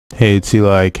Hey, it's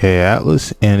Eli K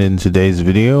Atlas, and in today's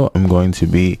video I'm going to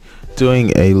be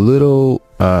doing a little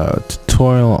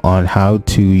tutorial on how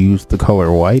to use the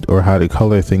color white, or how to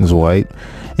color things white.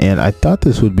 And I thought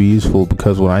this would be useful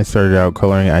because when I started out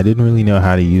coloring, I didn't really know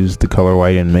how to use the color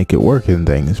white and make it work in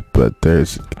things, but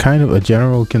there's kind of a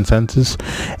general consensus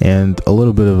and a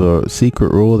little bit of a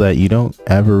secret rule that you don't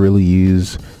ever really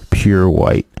use pure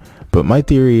white. But my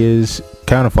theory is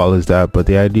kind of follows that, but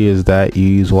the idea is that you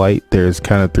use white. There's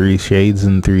kind of 3 shades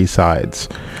and 3 sides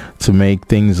to make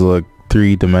things look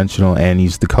three-dimensional, and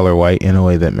use the color white in a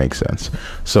way that makes sense.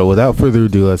 So without further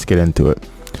ado, let's get into it.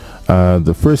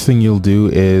 The first thing you'll do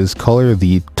is color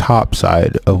the top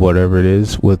side of whatever it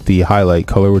is with the highlight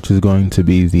color, which is going to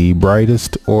be the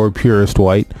brightest or purest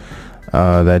white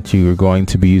that you're going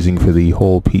to be using for the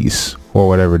whole piece, or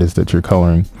whatever it is that you're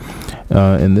coloring.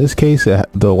 In this case,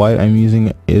 the white I'm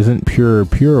using isn't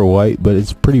pure white, but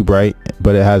it's pretty bright,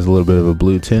 but it has a little bit of a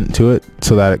blue tint to it,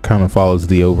 so that it kind of follows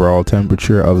the overall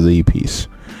temperature of the piece.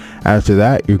 After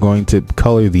that, you're going to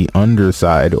color the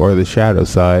underside, or the shadow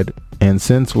side, and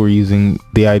since we're using,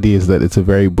 the idea is that it's a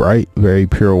very bright, very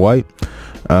pure white,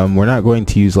 we're not going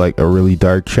to use like a really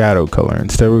dark shadow color.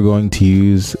 Instead, we're going to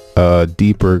use a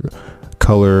deeper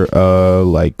color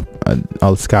like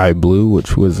a sky blue,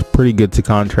 which was pretty good to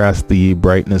contrast the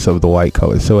brightness of the white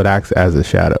color, so it acts as a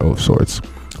shadow of sorts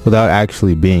without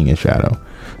actually being a shadow.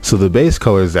 So the base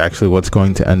color is actually what's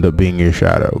going to end up being your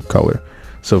shadow color.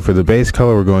 So for the base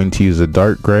color, we're going to use a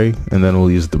dark gray, and then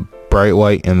we'll use the bright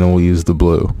white, and then we'll use the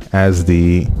blue as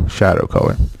the shadow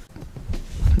color.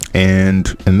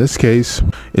 And in this case,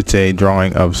 it's a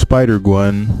drawing of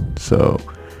Spider-Gwen, so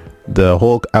the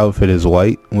whole outfit is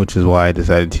white, which is why I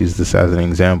decided to use this as an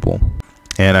example.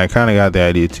 And I kind of got the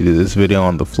idea to do this video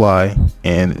on the fly,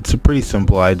 and it's a pretty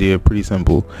simple idea, pretty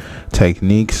simple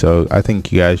technique, so I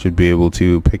think you guys should be able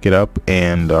to pick it up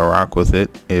and rock with it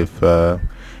if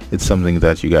it's something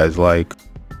that you guys like.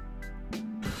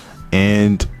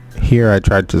 And here I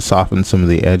tried to soften some of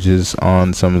the edges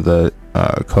on some of the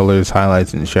colors,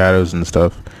 highlights and shadows and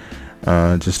stuff,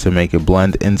 just to make it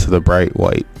blend into the bright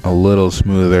white a little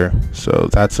smoother. So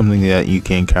that's something that you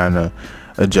can kind of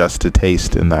adjust to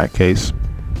taste in that case.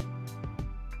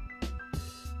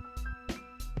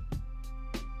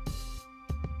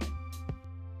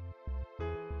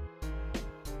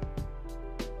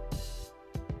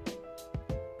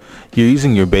 You're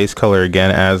using your base color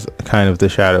again as kind of the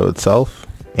shadow itself,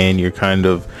 and you're kind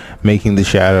of making the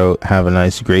shadow have a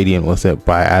nice gradient with it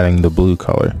by adding the blue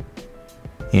color.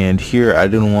 And here I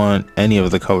didn't want any of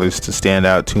the colors to stand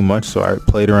out too much, so I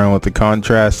played around with the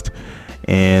contrast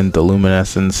and the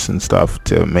luminescence and stuff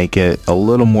to make it a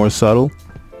little more subtle.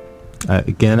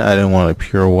 Again, I didn't want a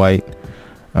pure white.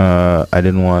 I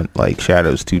didn't want like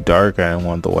shadows too dark. I didn't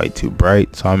want the white too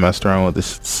bright, so I messed around with the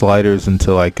sliders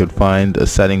until I could find a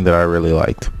setting that I really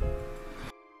liked.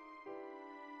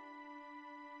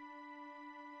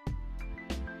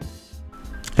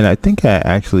 And I think I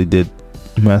actually did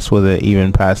mess with it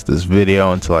even past this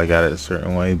video until I got it a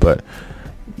certain way, but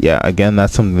yeah, again,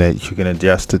 that's something that you can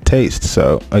adjust to taste.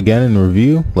 So again, in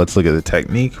review, let's look at the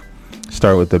technique.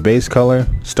 Start with the base color,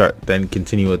 then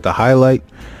continue with the highlight.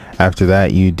 After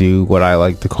that, you do what I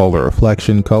like to call the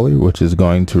reflection color, which is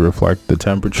going to reflect the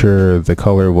temperature, the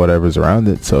color, whatever's around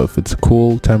it. So if it's a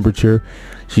cool temperature,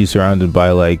 she's surrounded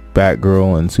by like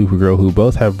Batgirl and Supergirl, who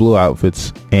both have blue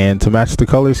outfits, and to match the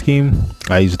color scheme,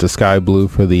 I used a sky blue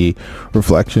for the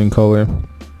reflection color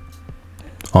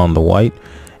on the white.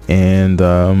 And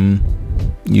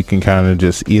you can kind of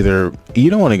just either,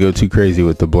 you don't want to go too crazy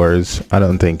with the blurs, I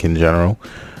don't think, in general.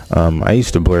 I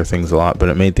used to blur things a lot, but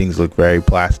it made things look very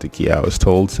plasticky, I was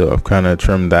told, so I've kind of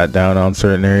trimmed that down on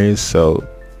certain areas, so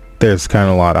there's kind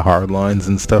of a lot of hard lines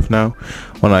and stuff now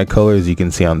when I color, as you can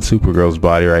see on Supergirl's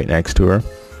body right next to her.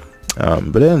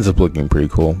 But it ends up looking pretty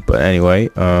cool. But anyway,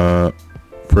 for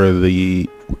the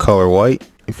color white,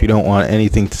 if you don't want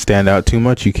anything to stand out too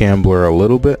much, you can blur a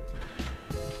little bit.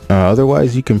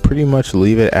 Otherwise, you can pretty much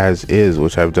leave it as is,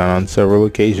 which I've done on several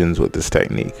occasions with this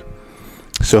technique.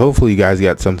 So hopefully you guys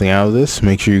got something out of this.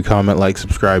 Make sure you comment, like,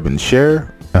 subscribe, and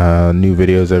share. New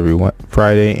videos every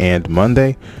Friday and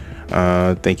Monday.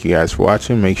 Thank you guys for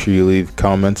watching. Make sure you leave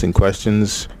comments and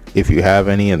questions if you have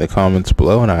any in the comments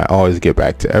below, and I always get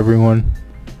back to everyone.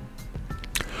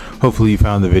 Hopefully you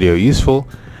found the video useful.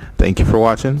 Thank you for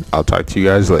watching. I'll talk to you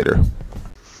guys later.